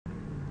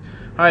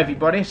Hi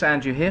everybody, it's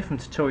Andrew here from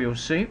Tutorial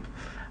Soup.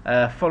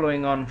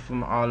 Following on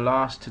from our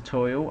last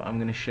tutorial, I'm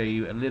going to show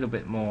you a little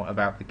bit more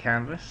about the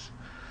canvas.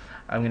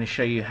 I'm going to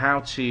show you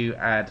how to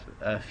add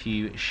a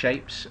few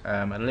shapes,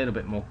 a little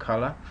bit more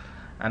colour,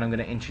 and I'm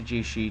going to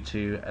introduce you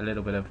to a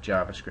little bit of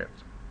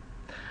JavaScript.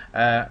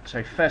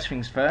 So first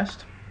things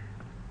first,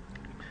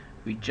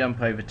 we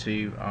jump over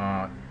to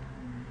our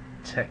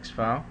text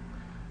file.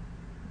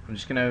 I'm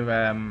just going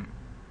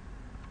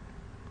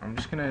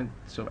to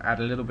sort of add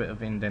a little bit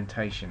of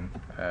indentation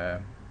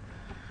to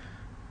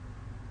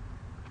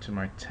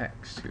my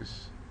text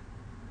because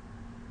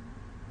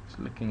it's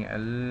looking a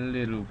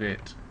little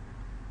bit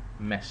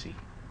messy.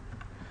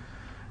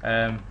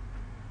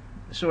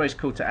 It's always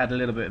cool to add a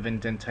little bit of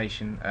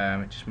indentation.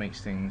 It just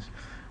makes things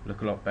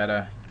look a lot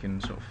better. You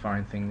can sort of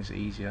find things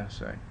easier.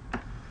 So,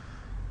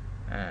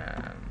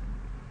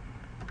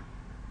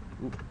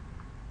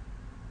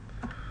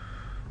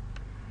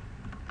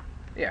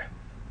 yeah.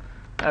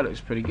 That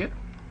looks pretty good,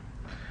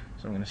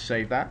 so I'm going to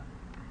save that.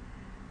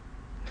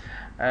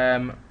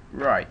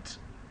 Right,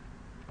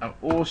 I'm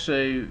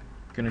also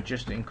going to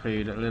just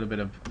include a little bit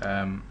of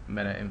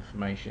meta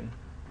information.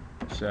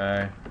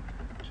 So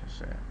just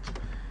set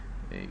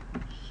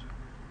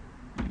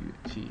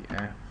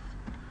UTF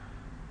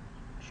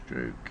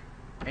stroke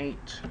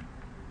 8.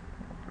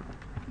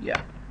 Yeah,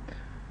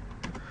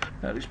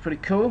 that looks pretty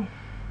cool.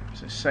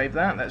 So save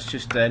that. That's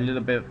just a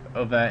little bit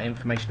of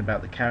information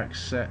about the character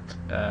set.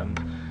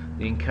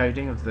 The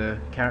encoding of the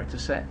character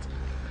set.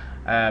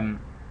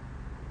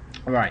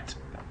 Right,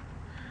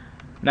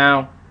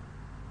 now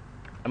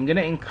I'm going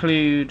to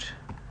include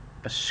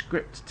a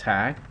script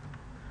tag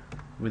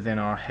within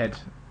our head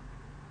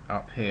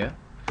up here.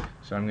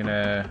 So I'm going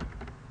to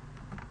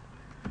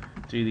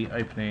do the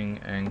opening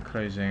and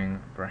closing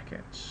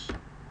brackets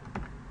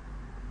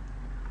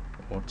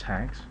or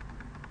tags.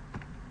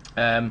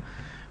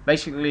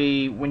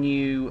 Basically, when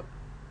you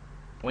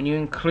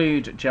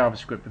include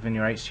JavaScript within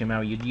your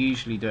HTML, you'd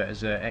usually do it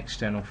as an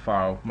external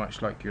file,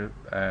 much like your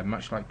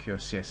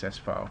CSS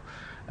file.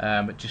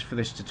 But just for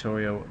this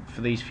tutorial, for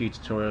these few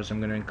tutorials, I'm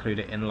going to include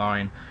it in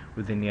line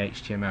within the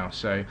HTML.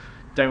 So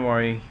don't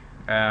worry.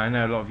 I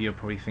know a lot of you are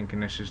probably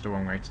thinking this is the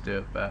wrong way to do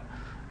it, but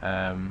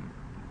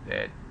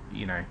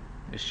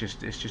it's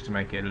just to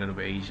make it a little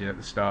bit easier at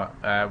the start.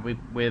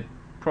 We'll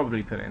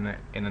probably put it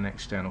in an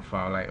external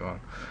file later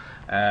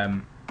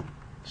on.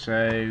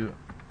 So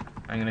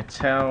I'm going to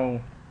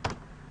tell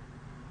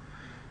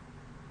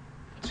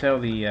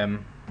the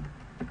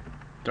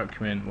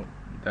document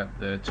that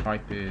the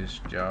type is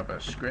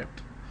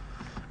JavaScript,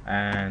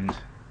 and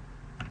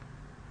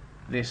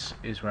this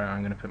is where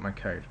I'm going to put my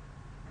code.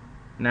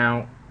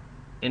 Now,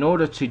 in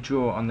order to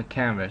draw on the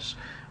canvas,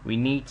 we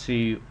need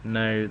to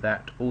know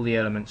that all the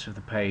elements of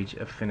the page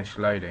are finished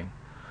loading.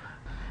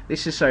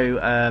 This is so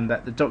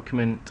that the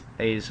document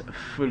is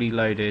fully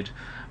loaded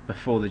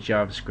before the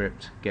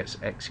JavaScript gets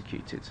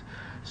executed.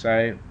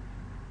 So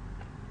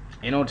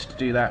in order to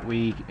do that,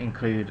 we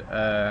include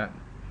a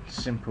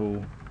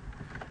simple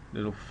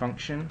little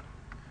function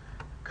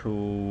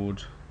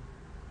called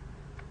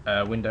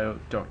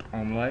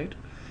window.onload.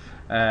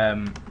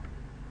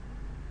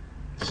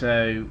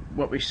 So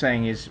what we're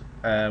saying is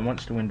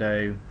once the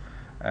window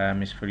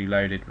is fully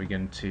loaded, we're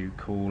going to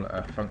call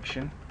a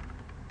function,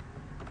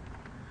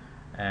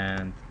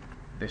 and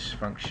this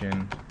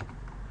function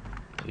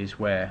is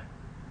where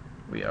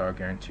we are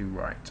going to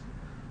write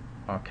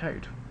our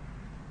code.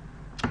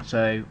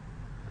 So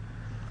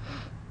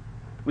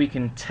we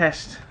can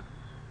test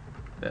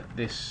that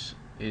this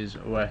is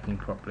working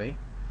properly.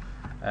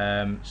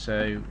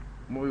 So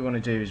what we want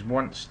to do is,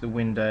 once the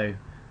window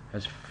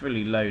has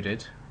fully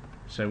loaded,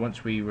 so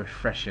once we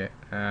refresh it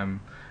and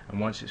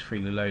once it's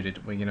fully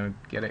loaded, we're going to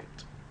get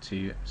it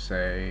to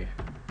say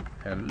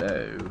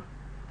hello.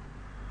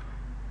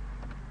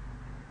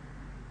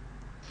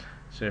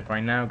 So if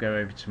I now go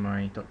over to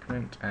my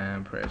document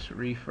and press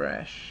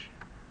refresh,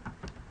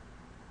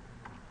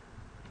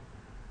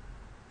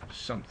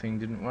 something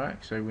didn't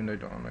work. So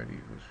window.onload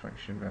equals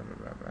function blah blah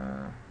blah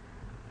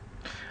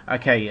blah.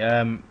 Okay,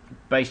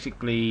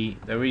 basically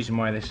the reason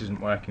why this isn't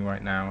working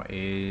right now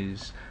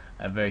is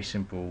a very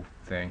simple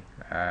thing.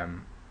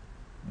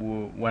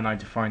 When I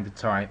defined the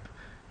type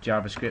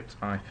JavaScript,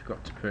 I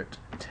forgot to put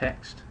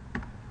text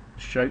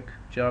stroke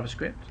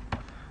JavaScript.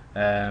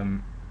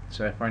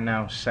 So if I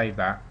now save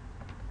that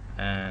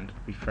and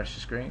refresh the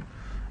screen,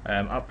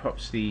 up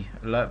pops the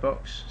alert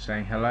box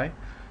saying hello.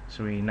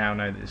 So we now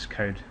know that this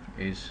code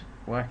is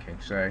working.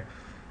 So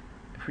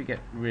if we get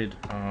rid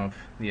of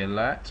the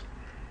alert,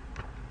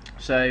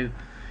 so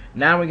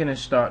now we're going to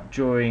start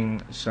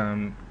drawing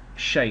some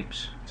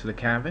shapes to the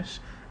canvas.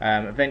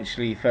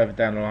 Eventually, further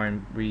down the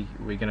line,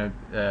 we're going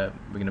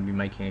to be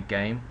making a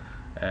game.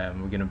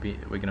 We're going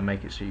to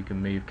make it so you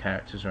can move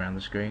characters around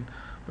the screen.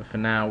 But for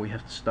now, we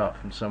have to start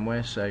from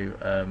somewhere. So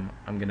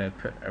I'm going to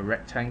put a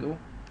rectangle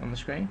on the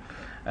screen.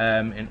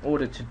 In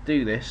order to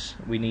do this,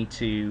 we need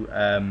to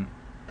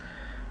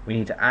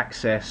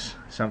access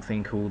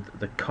something called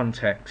the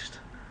context,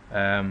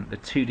 the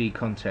 2D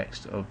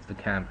context of the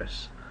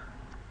canvas.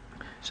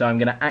 So I'm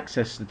going to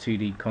access the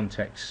 2D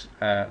context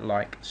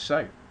like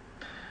so.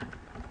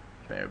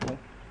 Variable.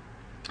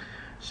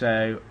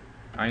 So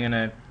I'm going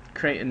to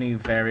create a new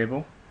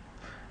variable,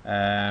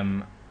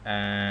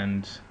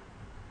 and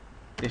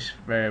this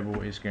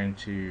variable is going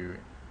to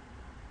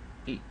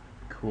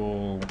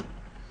equal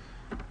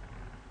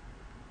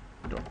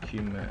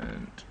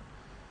document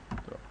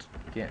dot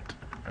get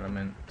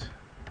element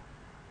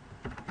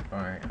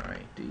by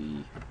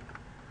ID.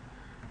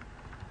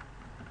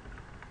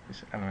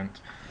 This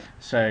element.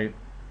 So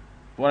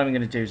what I'm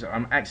going to do is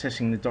I'm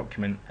accessing the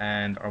document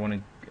and I want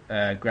to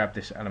grab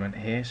this element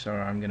here, so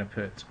I'm going to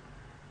put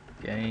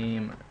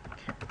game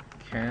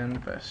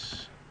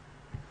canvas,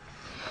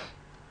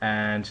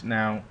 and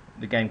now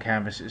the game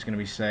canvas is going to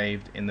be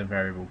saved in the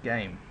variable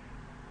game.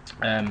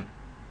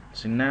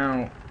 So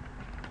now,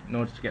 in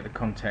order to get the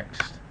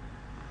context,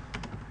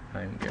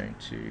 I'm going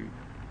to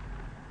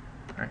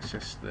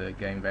access the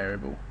game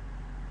variable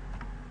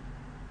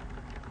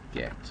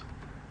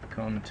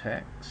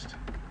getContext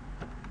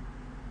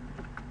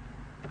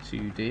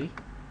 2D.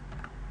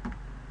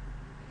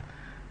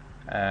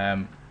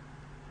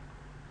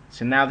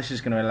 So now this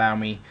is going to allow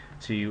me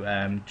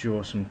to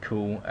draw some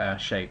cool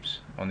shapes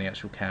on the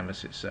actual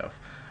canvas itself.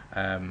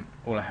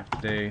 All I have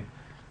to do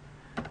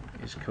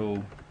is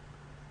call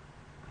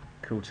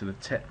to the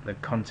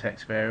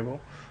context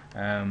variable,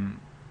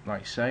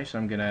 like so. So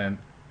I'm going to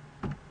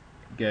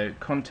go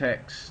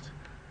context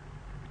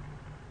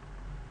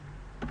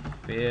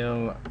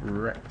fill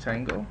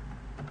rectangle.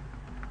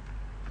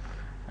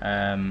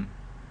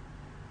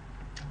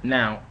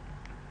 Now,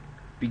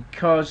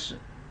 because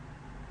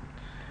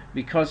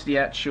the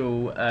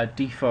actual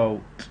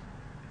default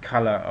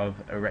color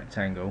of a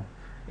rectangle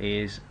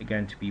is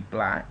going to be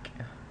black,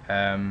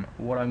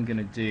 what I'm going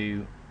to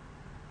do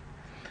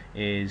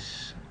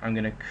is I'm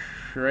going to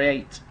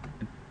create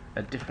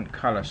a different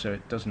color so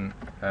it doesn't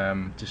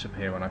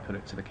disappear when I put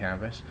it to the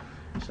canvas.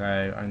 So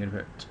I'm going to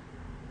put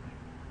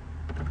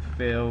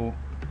fill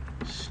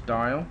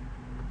style.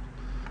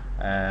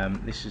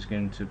 This is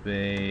going to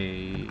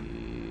be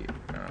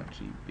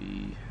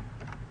RGB.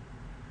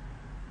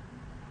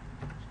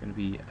 It's going to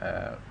be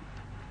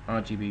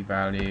RGB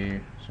value,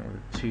 so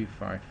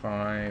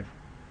 255.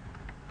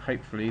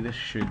 Hopefully this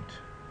should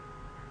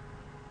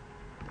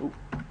put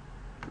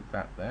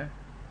that there.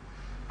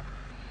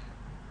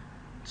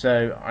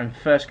 So I'm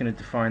first going to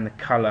define the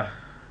color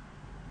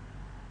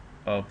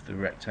of the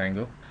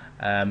rectangle,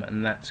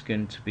 and that's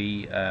going to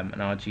be an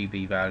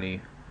RGB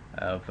value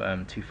of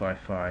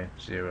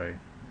 25500.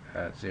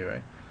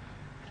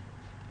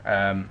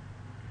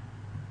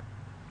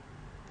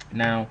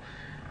 Now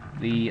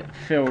the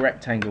fill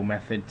rectangle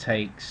method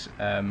takes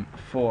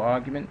 4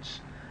 arguments.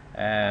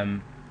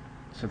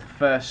 So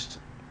the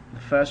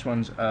first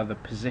ones are the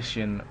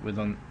position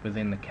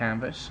within the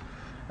canvas.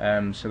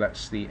 So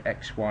that's the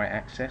XY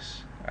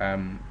axis,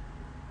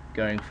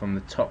 going from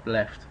the top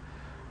left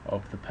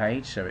of the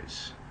page. So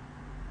it's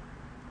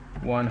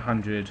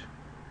 100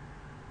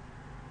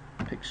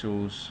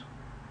 pixels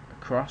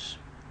across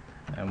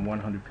and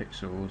 100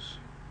 pixels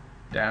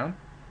down.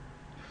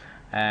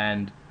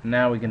 And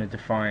now we're going to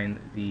define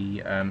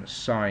the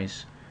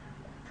size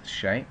of the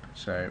shape.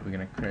 So we're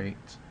going to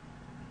create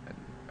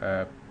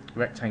a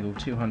rectangle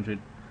 200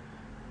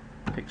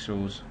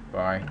 pixels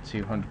by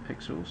 200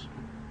 pixels.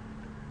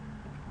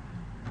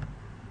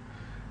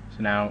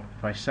 So now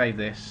if I save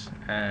this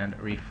and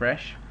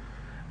refresh,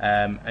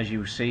 as you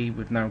will see,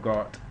 we've now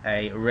got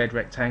a red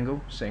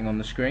rectangle sitting on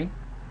the screen.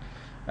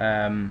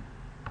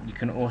 You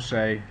can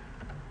also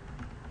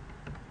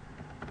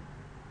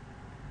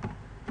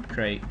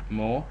create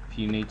more if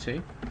you need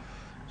to.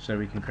 So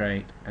we can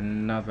create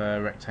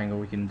another rectangle.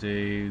 We can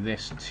do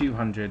this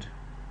 200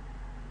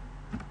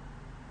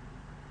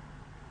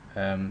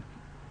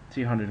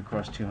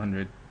 across,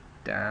 200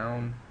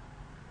 down,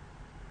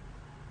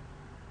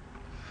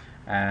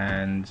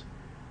 and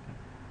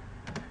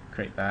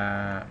create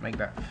that, make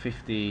that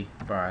 50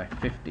 by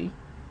 50,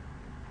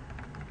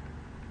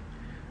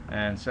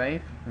 and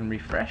save and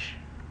refresh.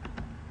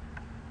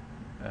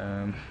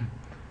 Can't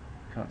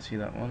see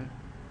that one.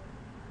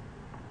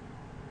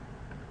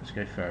 Let's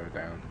go further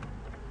down.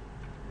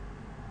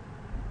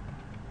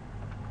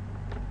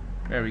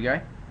 There we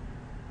go.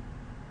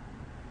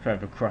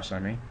 Further across, I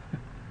mean.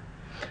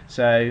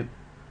 So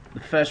the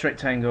first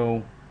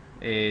rectangle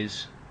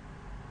is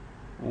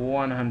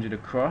 100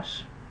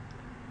 across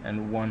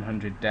and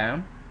 100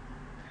 down,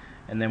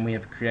 and then we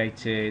have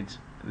created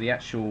the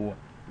actual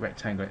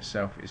rectangle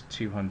itself is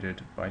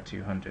 200 by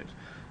 200.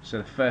 So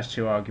the first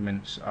 2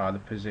 arguments are the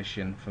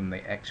position from the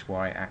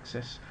XY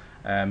axis,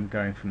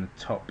 going from the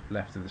top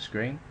left of the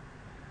screen,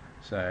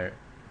 so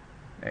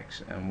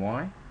X and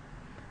Y,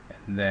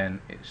 and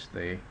then it's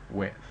the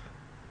width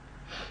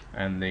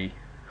and the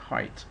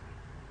height,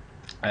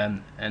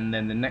 and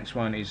then the next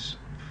one is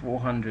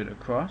 400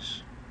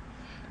 across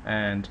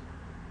and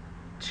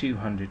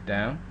 200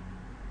 down,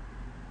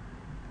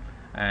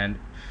 and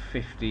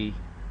 50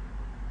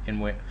 in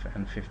width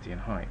and 50 in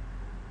height.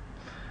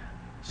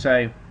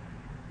 So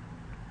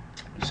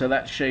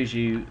that shows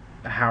you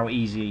how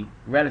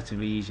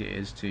relatively easy it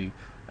is to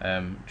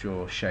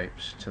draw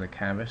shapes to the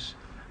canvas.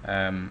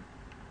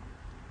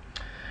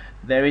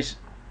 There is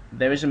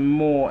a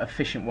more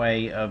efficient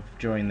way of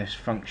drawing this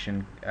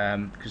function,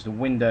 because the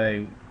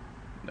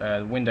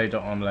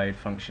window.onload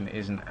function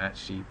isn't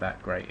actually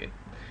that great.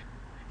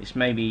 It's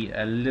maybe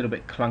a little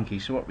bit clunky.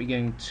 So what we're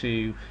going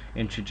to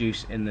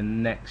introduce in the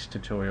next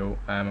tutorial,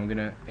 I'm going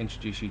to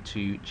introduce you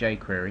to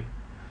Jquery,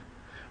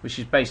 which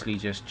is basically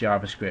just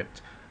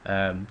JavaScript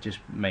just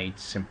made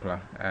simpler,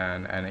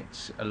 and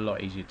it's a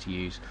lot easier to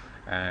use,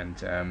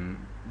 and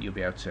you'll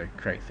be able to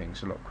create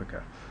things a lot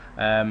quicker.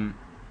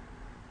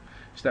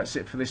 So that's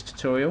it for this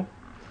tutorial.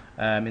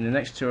 In the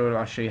next tutorial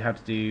I'll show you how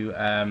to do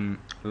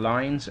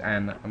lines,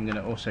 and I'm going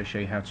to also show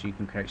you how you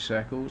can create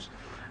circles.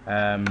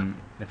 In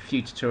a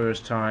few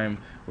tutorials time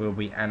we'll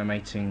be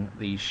animating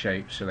these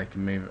shapes so they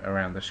can move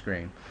around the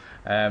screen.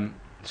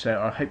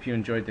 So I hope you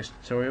enjoyed this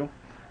tutorial,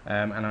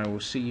 and I will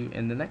see you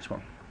in the next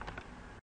one.